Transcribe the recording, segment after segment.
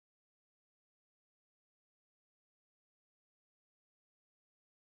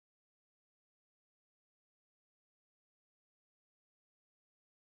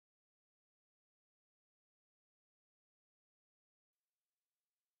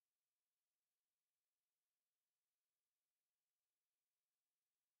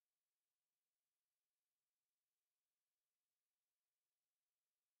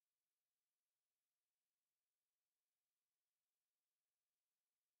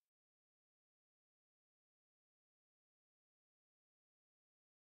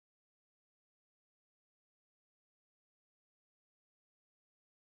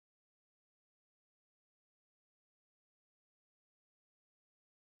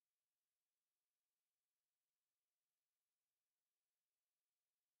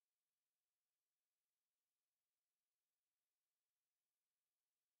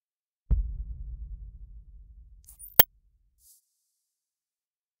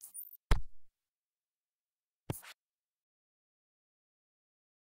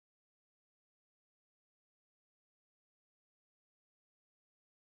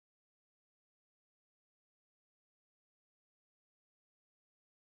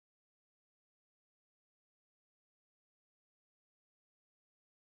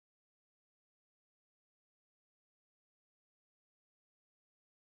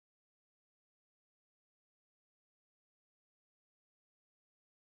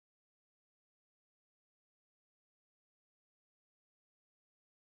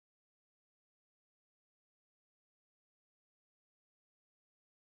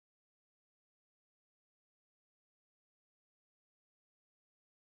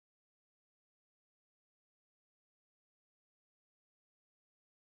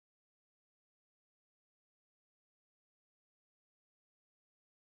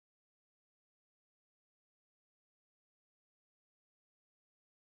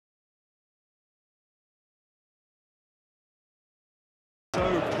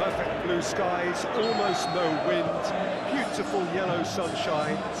blue skies, almost no wind, beautiful yellow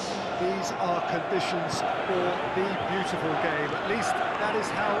sunshine. These are conditions for the beautiful game. At least that is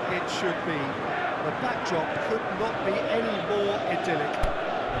how it should be. The backdrop could not be any more idyllic.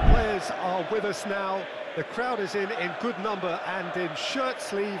 The players are with us now. The crowd is in good number and in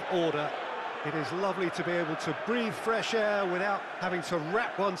shirt-sleeve order. It is lovely to be able to breathe fresh air without having to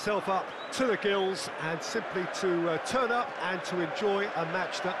wrap oneself up to the gills and simply to turn up and to enjoy a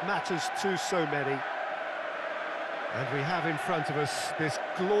match that matters to so many. And we have in front of us this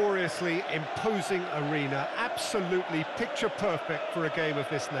gloriously imposing arena, absolutely picture-perfect for a game of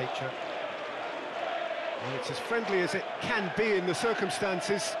this nature. Well, it's as friendly as it can be in the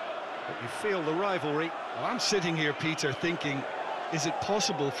circumstances, but you feel the rivalry. Well, I'm sitting here, Peter, thinking, is it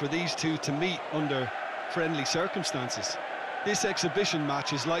possible for these two to meet under friendly circumstances? This exhibition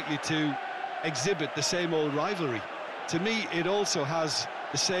match is likely to exhibit the same old rivalry. To me, it also has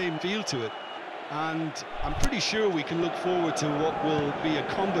the same feel to it. And I'm pretty sure we can look forward to what will be a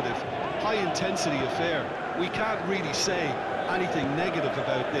combative, high-intensity affair. We can't really say anything negative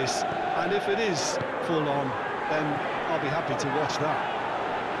about this, and if it is full-on, then I'll be happy to watch that.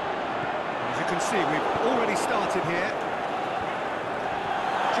 As you can see, we've already started here.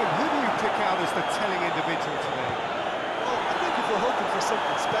 Jim, who do you pick out as the telling individual today? Well, I think if we're hoping for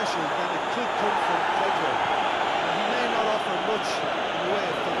something special, then it could come from Pedro. He may not offer much in the way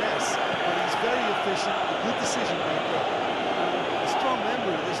of finesse, but he's very efficient, a good decision maker, a strong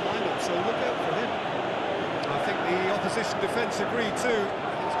member of this lineup, so look out for him. I think the opposition defence agreed too.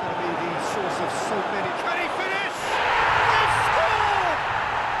 He's going to be the source of so many. Can he finish? They've scored!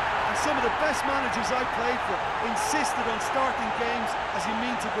 And some of the best managers I played for insisted on starting games as you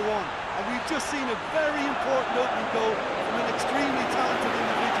mean to go on. And we've just seen a very important opening goal from an extremely talented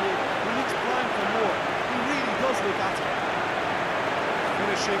individual who looks primed for more. He really does look at it.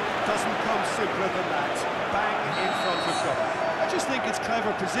 Finishing doesn't come simpler than that. Bang in front of goal. I just think it's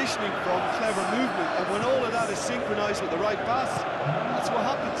clever positioning from clever movement, and when all of that is synchronised with the right pass, that's what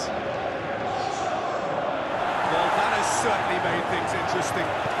happens. Well, that has certainly made things interesting.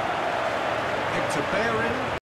 Hector Bellerin.